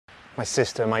My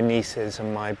sister, my nieces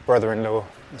and my brother-in-law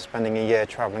are spending a year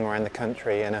travelling around the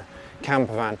country in a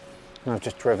camper van, and I've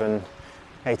just driven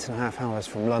 8.5 hours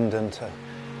from London to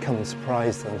come and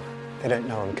surprise them. They don't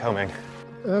know I'm coming.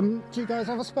 Do you guys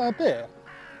have a spare beer?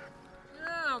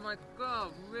 Oh my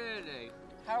god, really?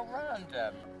 How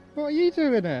random. What are you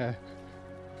doing here?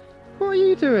 What are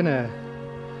you doing here?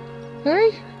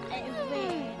 Hey?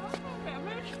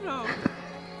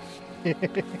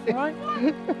 Right?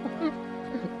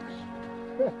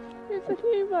 It's a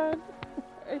human.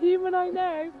 A human I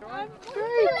know.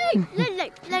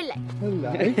 Hello.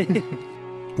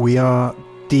 We are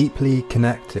deeply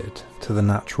connected to the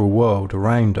natural world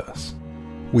around us.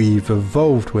 We've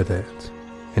evolved with it,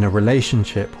 in a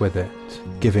relationship with it,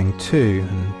 giving to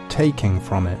and taking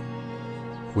from it.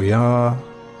 We are,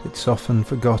 it's often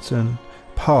forgotten,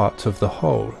 part of the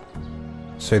whole.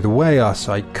 So the way our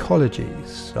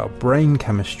psychologies, our brain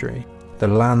chemistry, the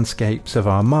landscapes of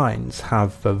our minds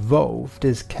have evolved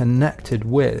is connected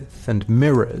with and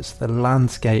mirrors the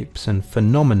landscapes and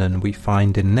phenomenon we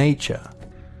find in nature.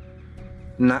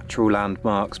 Natural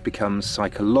landmarks become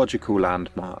psychological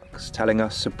landmarks, telling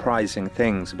us surprising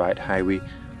things about how we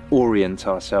orient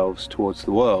ourselves towards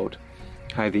the world,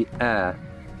 how the air,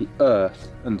 the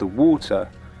earth and the water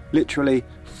literally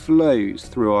flows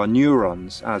through our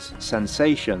neurons as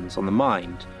sensations on the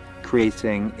mind,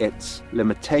 creating its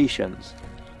limitations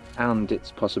and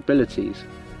its possibilities.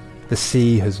 The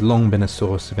sea has long been a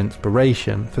source of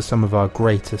inspiration for some of our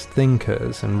greatest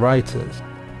thinkers and writers.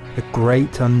 A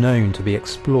great unknown to be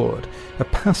explored, a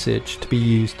passage to be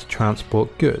used to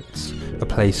transport goods, a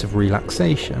place of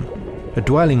relaxation, a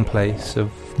dwelling place of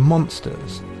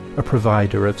monsters, a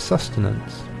provider of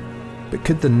sustenance. But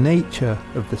could the nature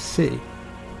of the sea,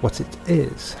 what it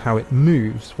is, how it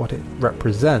moves, what it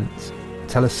represents,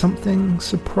 tell us something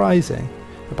surprising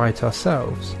about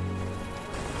ourselves?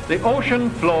 The ocean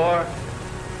floor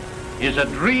is a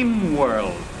dream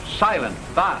world, silent,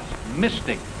 vast,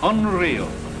 mystic, unreal,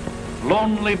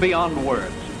 lonely beyond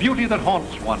words, beauty that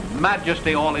haunts one,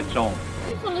 majesty all its own.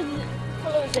 How many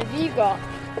followers have you got?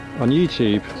 On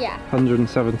YouTube? Yeah.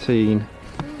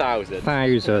 117,000.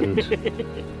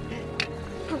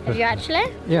 Have you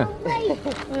actually? Yeah.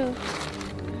 Oh.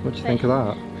 What do you think of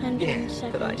that?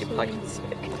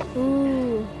 117.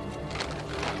 Ooh.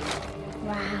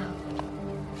 Wow.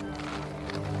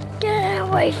 Get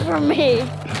away from me!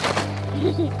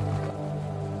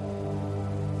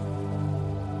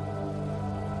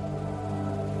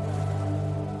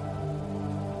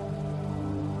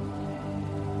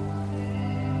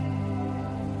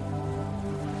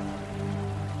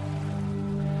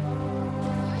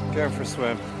 Going for a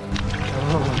swim.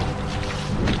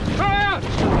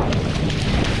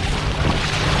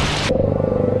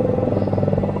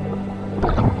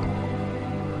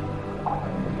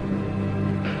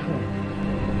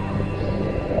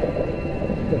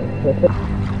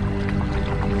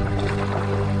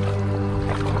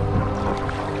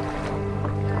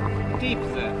 Deep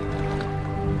there.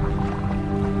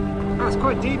 Oh, it's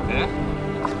quite deep there.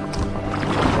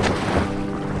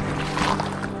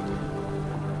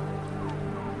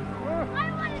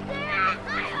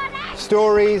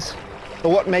 Stories are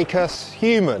what make us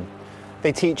human.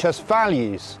 They teach us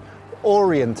values,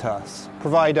 orient us,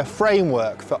 provide a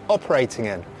framework for operating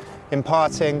in,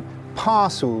 imparting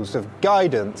parcels of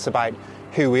guidance about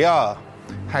who we are,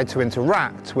 how to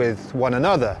interact with one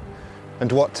another,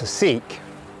 and what to seek.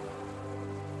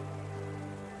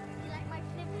 You like my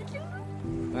flipper?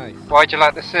 Nice. Why'd you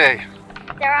like the sea?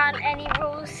 There aren't any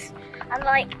rules,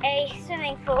 unlike a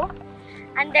swimming pool,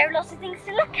 and there are lots of things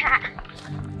to look at.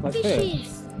 Like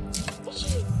Fishes.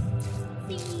 Fishes.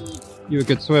 Seeds. You a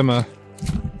good swimmer?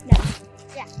 No.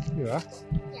 Yeah. You are.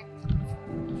 Yeah.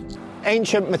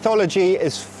 Ancient mythology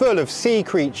is full of sea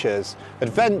creatures,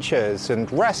 adventures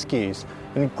and rescues,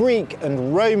 and Greek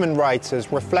and Roman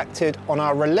writers reflected on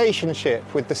our relationship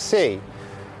with the sea.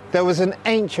 There was an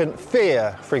ancient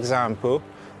fear, for example,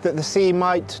 that the sea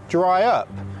might dry up,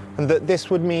 and that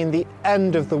this would mean the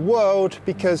end of the world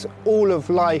because all of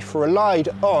life relied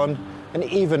on and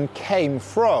even came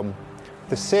from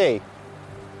the sea.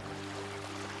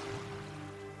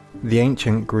 The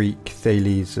ancient Greek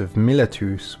Thales of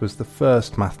Miletus was the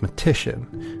first mathematician,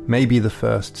 maybe the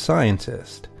first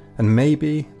scientist, and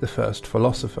maybe the first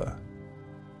philosopher.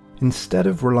 Instead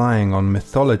of relying on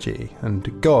mythology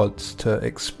and gods to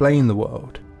explain the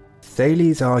world,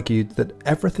 Thales argued that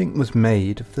everything was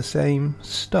made of the same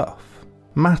stuff,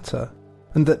 matter,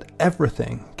 and that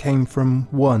everything came from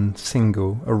one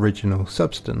single original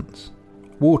substance,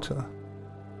 water.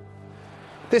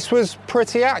 This was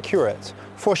pretty accurate,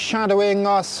 foreshadowing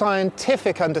our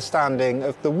scientific understanding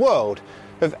of the world,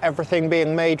 of everything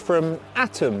being made from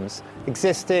atoms,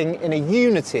 existing in a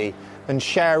unity and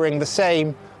sharing the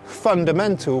same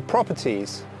fundamental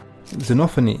properties.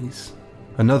 Xenophanes,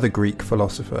 another Greek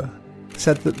philosopher,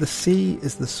 said that the sea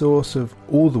is the source of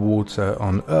all the water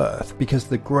on earth because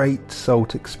the great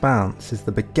salt expanse is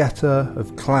the begetter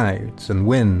of clouds and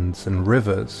winds and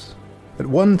rivers. At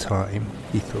one time,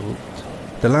 he thought,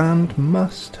 the land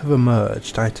must have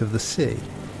emerged out of the sea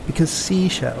because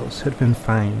seashells had been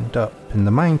found up in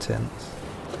the mountains.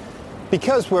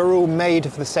 Because we're all made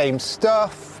of the same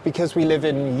stuff, because we live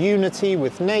in unity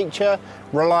with nature,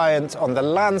 reliant on the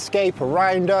landscape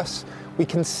around us, we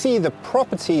can see the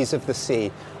properties of the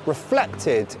sea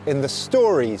reflected in the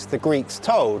stories the Greeks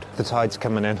told. The tide's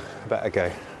coming in, I better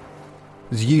go.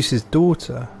 Zeus's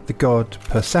daughter, the god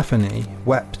Persephone,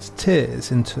 wept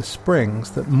tears into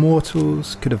springs that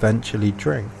mortals could eventually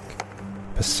drink.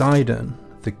 Poseidon,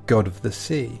 the god of the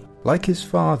sea, like his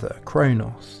father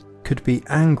Kronos, could be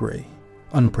angry,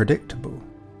 unpredictable.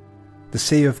 The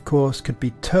sea, of course, could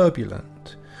be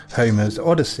turbulent. Homer's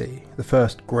Odyssey, the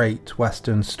first great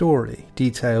Western story,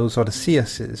 details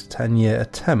Odysseus's 10-year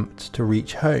attempt to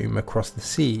reach home across the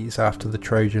seas after the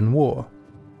Trojan War.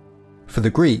 For the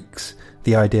Greeks,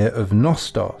 the idea of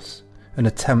nostos, an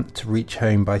attempt to reach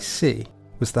home by sea,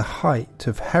 was the height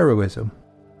of heroism.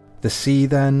 The sea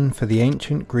then, for the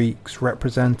ancient Greeks,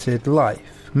 represented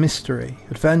life, mystery,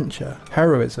 adventure,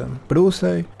 heroism, but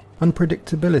also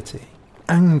unpredictability,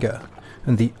 anger,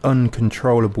 and the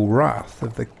uncontrollable wrath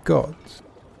of the gods.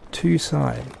 Two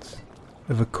sides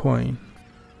of a coin.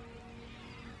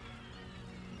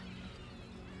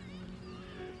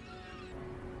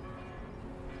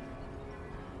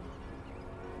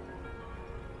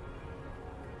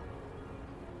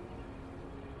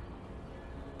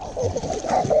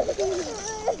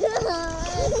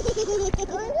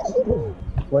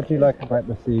 What do you like about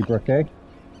the sea, Brookie?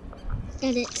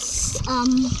 That it's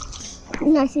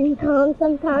nice and calm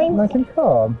sometimes. Nice and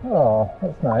calm. Oh,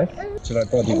 that's nice. Do you like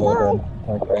bodyboarding?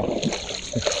 Okay.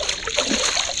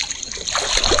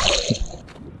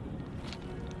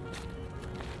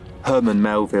 Herman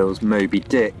Melville's Moby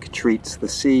Dick treats the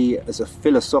sea as a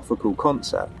philosophical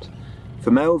concept.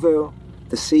 For Melville,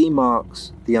 the sea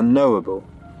marks the unknowable,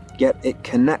 yet it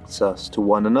connects us to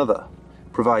one another,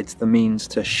 provides the means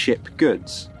to ship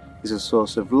goods, is a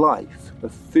source of life,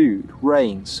 of food,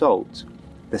 rain, salt.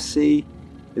 The sea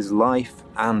is life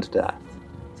and death.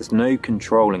 There's no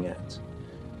controlling it.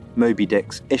 Moby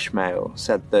Dick's Ishmael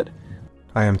said that,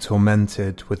 I am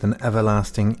tormented with an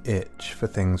everlasting itch for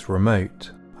things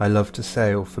remote. I love to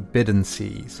sail forbidden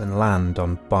seas and land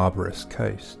on barbarous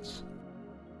coasts.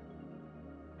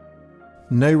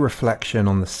 No reflection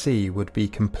on the sea would be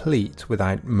complete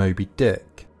without Moby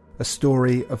Dick, a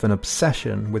story of an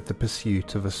obsession with the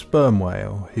pursuit of a sperm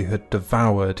whale who had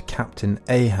devoured Captain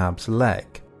Ahab's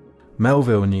leg.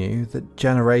 Melville knew that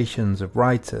generations of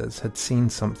writers had seen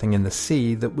something in the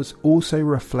sea that was also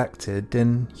reflected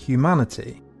in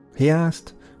humanity. He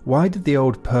asked, why did the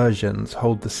old Persians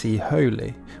hold the sea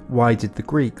holy? Why did the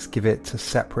Greeks give it a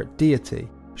separate deity?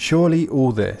 Surely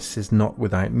all this is not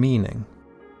without meaning.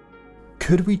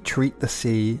 Could we treat the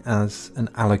sea as an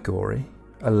allegory,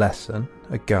 a lesson,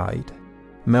 a guide?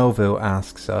 Melville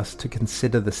asks us to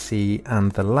consider the sea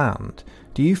and the land.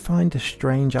 Do you find a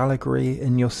strange allegory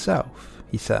in yourself?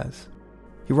 He says.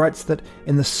 He writes that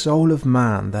in the soul of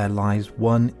man there lies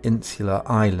one insular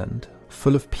island,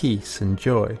 full of peace and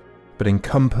joy, but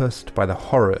encompassed by the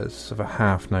horrors of a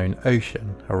half-known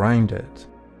ocean around it.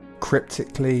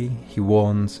 Cryptically, he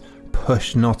warns,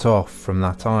 push not off from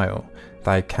that isle,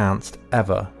 thou canst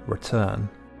ever return.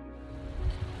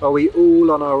 are we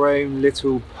all on our own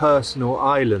little personal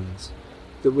islands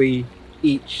that we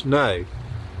each know?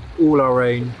 All our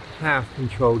own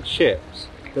half-controlled ships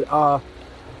that are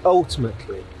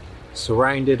ultimately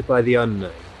surrounded by the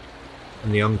unknown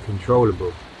and the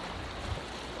uncontrollable.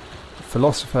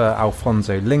 Philosopher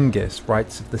Alfonso Lingis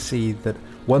writes of the sea that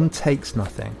one takes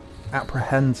nothing,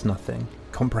 apprehends nothing,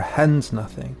 comprehends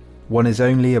nothing. One is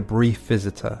only a brief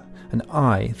visitor, an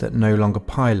eye that no longer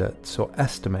pilots or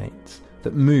estimates,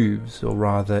 that moves, or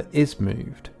rather is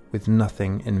moved, with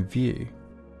nothing in view.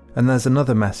 And there's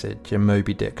another message in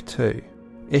Moby Dick too.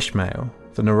 Ishmael,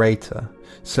 the narrator,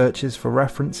 searches for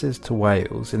references to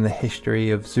whales in the history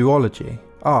of zoology,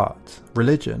 art,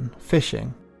 religion,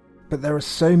 fishing. But there are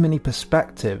so many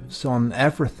perspectives on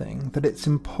everything that it's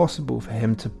impossible for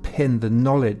him to pin the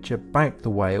knowledge about the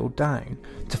whale down,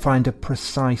 to find a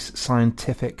precise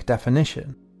scientific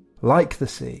definition. Like the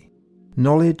sea,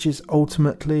 knowledge is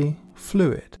ultimately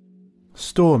fluid.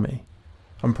 stormy,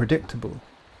 unpredictable.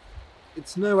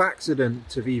 It's no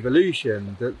accident of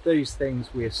evolution that those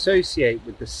things we associate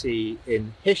with the sea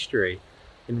in history,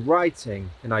 in writing,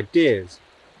 in ideas,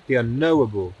 the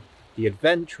unknowable, the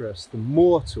adventurous, the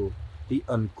mortal, the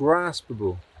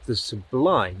ungraspable, the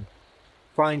sublime,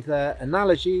 find their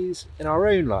analogies in our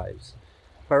own lives.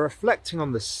 By reflecting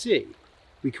on the sea,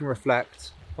 we can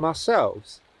reflect on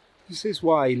ourselves. This is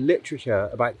why literature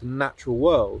about the natural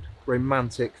world,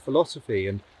 romantic philosophy,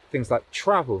 and things like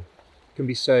travel can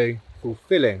be so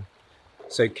fulfilling,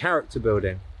 so character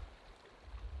building.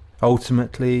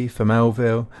 Ultimately, for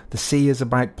Melville, the sea is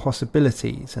about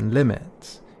possibilities and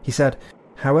limits. He said,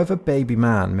 however baby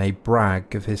man may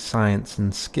brag of his science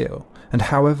and skill, and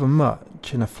however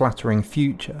much in a flattering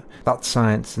future that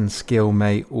science and skill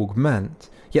may augment,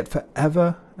 yet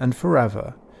forever and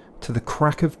forever, to the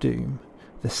crack of doom,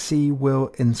 the sea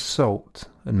will insult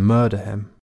and murder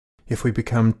him. If we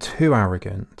become too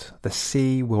arrogant, the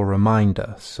sea will remind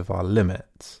us of our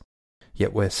limits,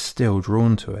 yet we're still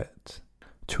drawn to it,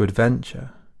 to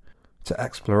adventure, to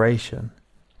exploration,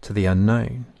 to the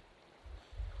unknown.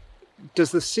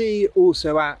 Does the sea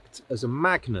also act as a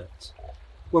magnet?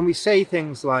 When we say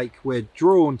things like we're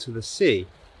drawn to the sea,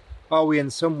 are we in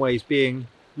some ways being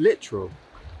literal?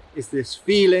 Is this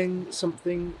feeling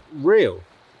something real?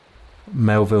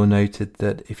 Melville noted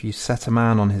that if you set a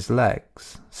man on his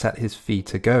legs, set his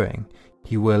feet a-going,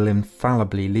 he will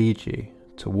infallibly lead you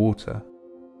to water.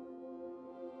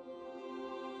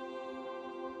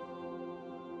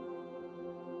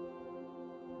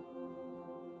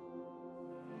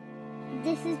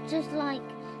 This is just like,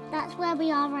 that's where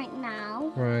we are right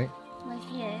now. Right. With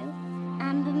you.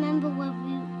 And remember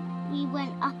when we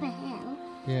went up a hill?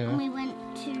 Yeah. And we went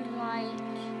to like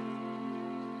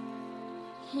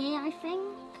here, I think.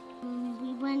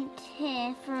 We went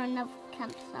here for another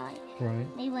campsite. Right.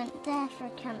 We went there for a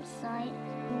campsite.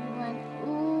 We went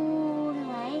all the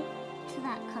way to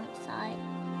that campsite.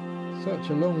 Such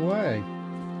a long way.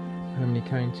 How many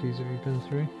counties have you been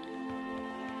through?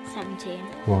 17.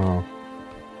 Wow.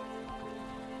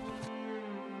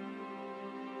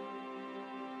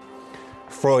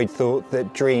 Freud thought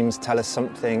that dreams tell us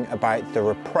something about the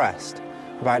repressed,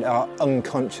 about our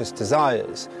unconscious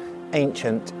desires,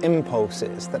 ancient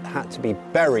impulses that had to be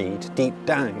buried deep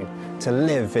down to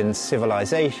live in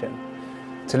civilization.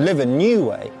 To live a new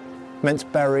way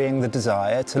meant burying the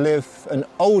desire to live an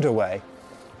older way.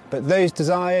 But those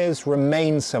desires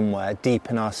remain somewhere deep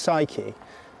in our psyche,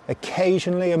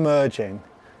 occasionally emerging,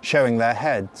 showing their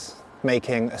heads,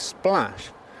 making a splash,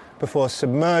 before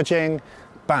submerging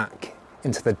back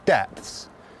into the depths.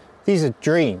 These are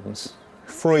dreams,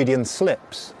 Freudian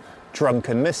slips,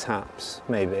 drunken mishaps,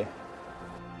 maybe.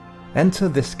 Enter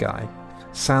this guy,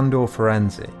 Sandor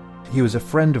Ferenczi. He was a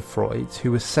friend of Freud's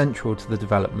who was central to the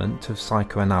development of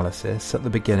psychoanalysis at the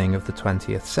beginning of the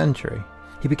 20th century.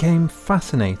 He became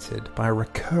fascinated by a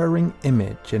recurring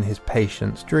image in his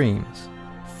patients' dreams: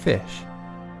 fish.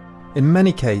 In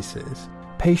many cases,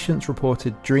 patients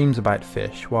reported dreams about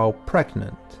fish while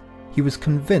pregnant. He was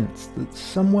convinced that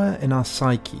somewhere in our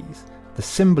psyches, the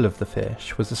symbol of the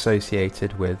fish was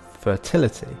associated with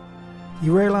fertility. He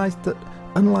realised that,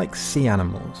 unlike sea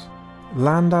animals,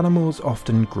 land animals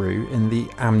often grew in the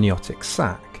amniotic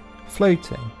sac,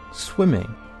 floating,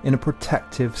 swimming in a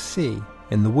protective sea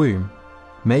in the womb.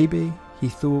 Maybe, he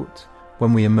thought,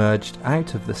 when we emerged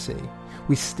out of the sea,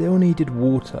 we still needed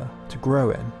water to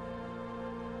grow in.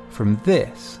 From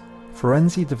this,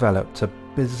 Ferenczi developed a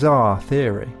bizarre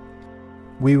theory.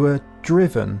 We were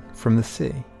driven from the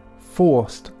sea,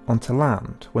 forced onto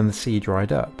land when the sea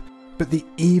dried up, but the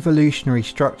evolutionary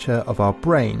structure of our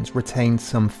brains retained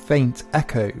some faint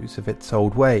echoes of its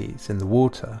old ways in the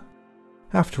water.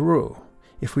 After all,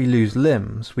 if we lose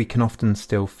limbs, we can often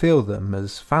still feel them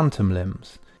as phantom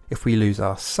limbs. If we lose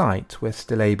our sight, we're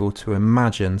still able to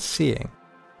imagine seeing.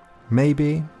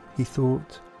 Maybe, he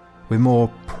thought, we're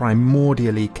more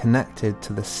primordially connected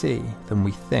to the sea than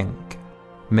we think.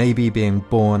 Maybe being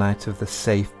born out of the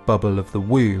safe bubble of the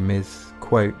womb is,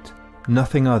 quote,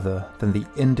 nothing other than the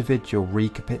individual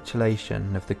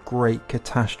recapitulation of the great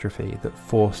catastrophe that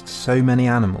forced so many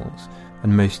animals,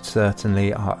 and most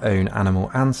certainly our own animal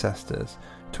ancestors,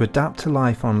 to adapt to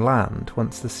life on land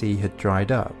once the sea had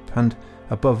dried up, and,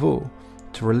 above all,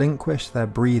 to relinquish their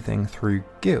breathing through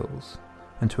gills,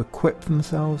 and to equip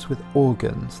themselves with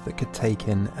organs that could take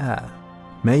in air.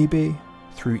 Maybe,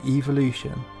 through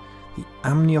evolution, the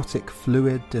amniotic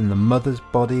fluid in the mother's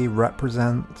body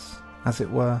represents, as it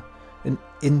were, an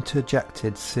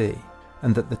interjected sea,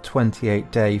 and that the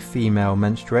 28-day female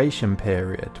menstruation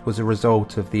period was a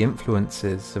result of the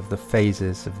influences of the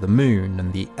phases of the moon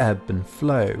and the ebb and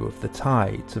flow of the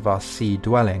tides of our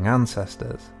sea-dwelling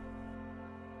ancestors.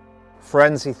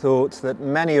 Ferenczi thought that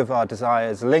many of our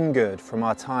desires lingered from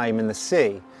our time in the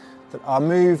sea, that our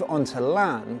move onto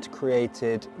land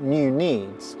created new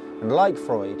needs, and like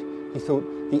Freud, he thought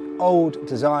the old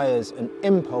desires and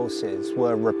impulses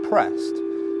were repressed,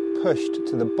 pushed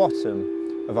to the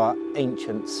bottom of our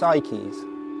ancient psyches.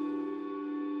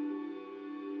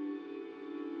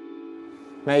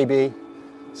 Maybe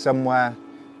somewhere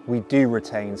we do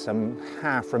retain some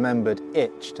half-remembered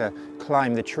itch to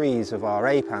climb the trees of our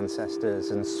ape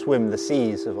ancestors and swim the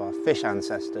seas of our fish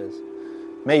ancestors.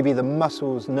 Maybe the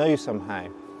mussels know somehow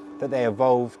that they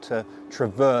evolved to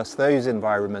traverse those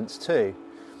environments too.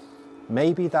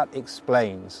 Maybe that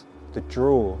explains the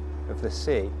draw of the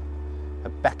sea, a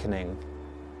beckoning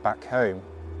back home.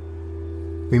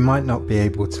 We might not be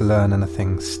able to learn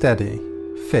anything steady,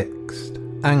 fixed,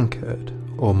 anchored,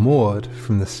 or moored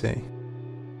from the sea.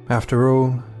 After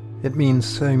all, it means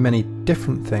so many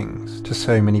different things to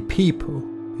so many people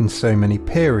in so many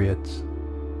periods.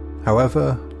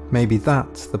 However, maybe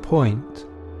that's the point.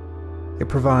 It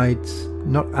provides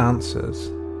not answers,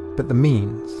 but the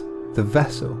means, the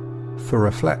vessel, for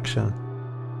reflection.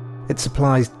 It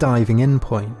supplies diving in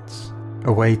points,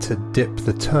 a way to dip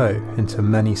the toe into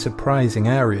many surprising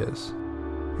areas.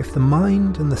 If the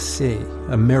mind and the sea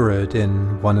are mirrored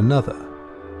in one another,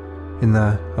 in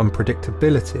their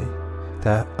unpredictability,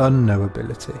 their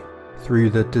unknowability,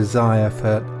 through the desire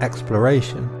for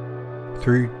exploration,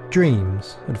 through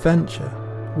dreams, adventure,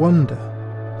 wonder,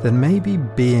 then maybe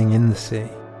being in the sea,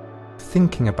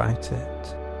 thinking about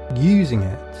it, using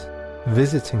it,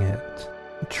 visiting it,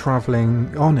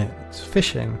 travelling on it,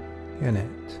 fishing in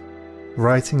it,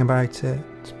 writing about it,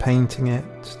 painting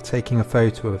it, taking a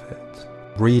photo of it,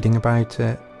 reading about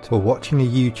it, or watching a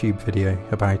YouTube video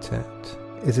about it,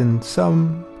 is in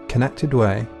some connected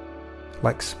way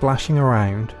like splashing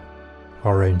around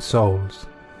our own souls.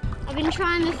 I've been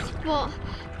trying to spot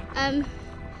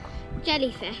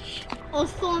jellyfish, or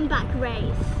thornback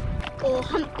rays, or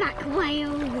humpback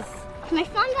whales. Can I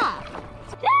find that?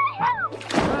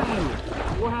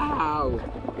 Wow!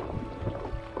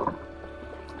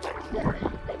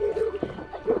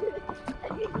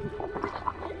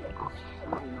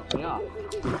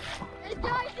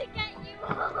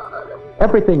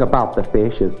 Everything about the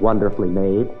fish is wonderfully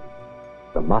made.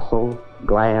 The muscles,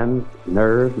 glands,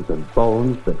 nerves, and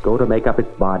bones that go to make up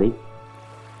its body.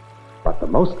 But the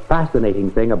most fascinating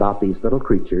thing about these little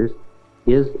creatures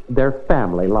is their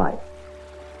family life.